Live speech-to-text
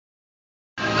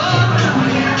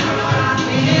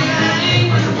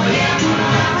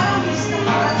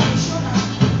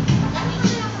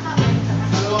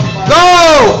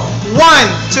Go! 1,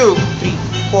 2, 3,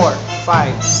 4,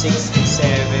 5, 6,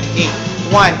 7, 8.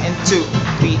 1 and 2,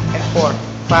 3 and 4,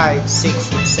 5,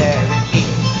 6 and 7, 8.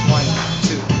 1,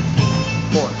 2, 3,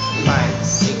 4, 5,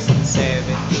 6 and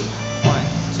 7, 8. 1,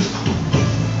 2, 3,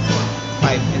 4,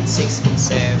 5 and 6 and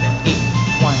 7, 8.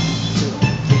 1, 2,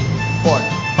 3, 4,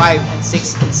 5 and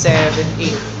 6 and 7,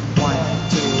 8. 1,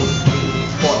 2, 3,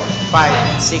 4, 5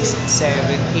 and 6 and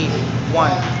 7, 8.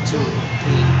 1, 2,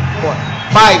 3, 4,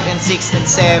 5 and 6 and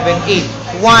 7, 8.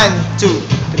 1, 2,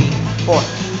 3, 4,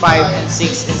 5 and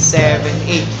 6 and 7,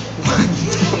 8. 1,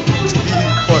 2, 3,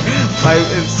 4, 5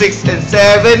 and 6 and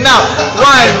 7. Now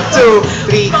 1, 2,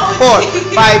 3, 4,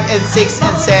 5 and 6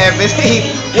 and 7, 8.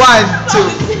 1, 2,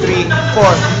 3,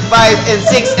 4, 5 and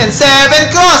 6 and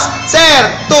 7. Cross, sir.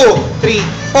 2, 3,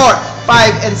 4,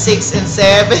 5 and 6 and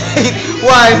 7, 8.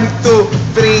 1, 2,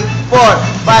 3, 4,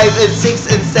 5 and 6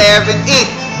 and 7, 8.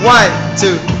 1,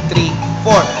 2, 3,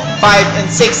 4, 5 and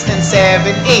 6 and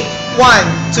 7, 8. 1,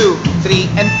 2, 3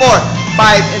 and 4,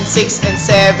 5 and 6 and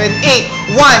 7, 8.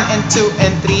 1 and 2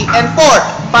 and 3 and 4,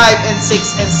 5 and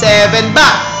 6 and 7.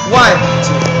 Back. 1,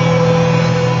 2,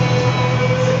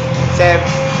 7.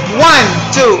 1,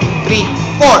 2, 3,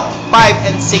 4, 5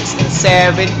 and 6 and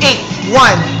 7, 8.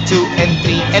 1, 2 and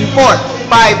 3 and 4,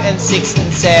 5 and 6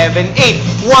 and 7, 8.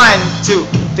 1, 2,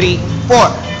 3, 4,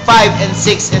 5 and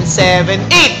 6 and 7,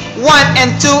 8. 1 and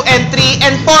 2 and 3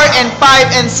 and 4 and 5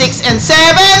 and 6 and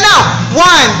 7. Now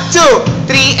 1, 2,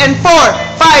 3 and 4,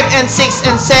 5 and 6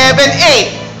 and 7, 8.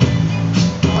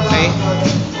 Okay?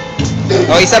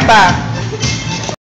 O isa pa.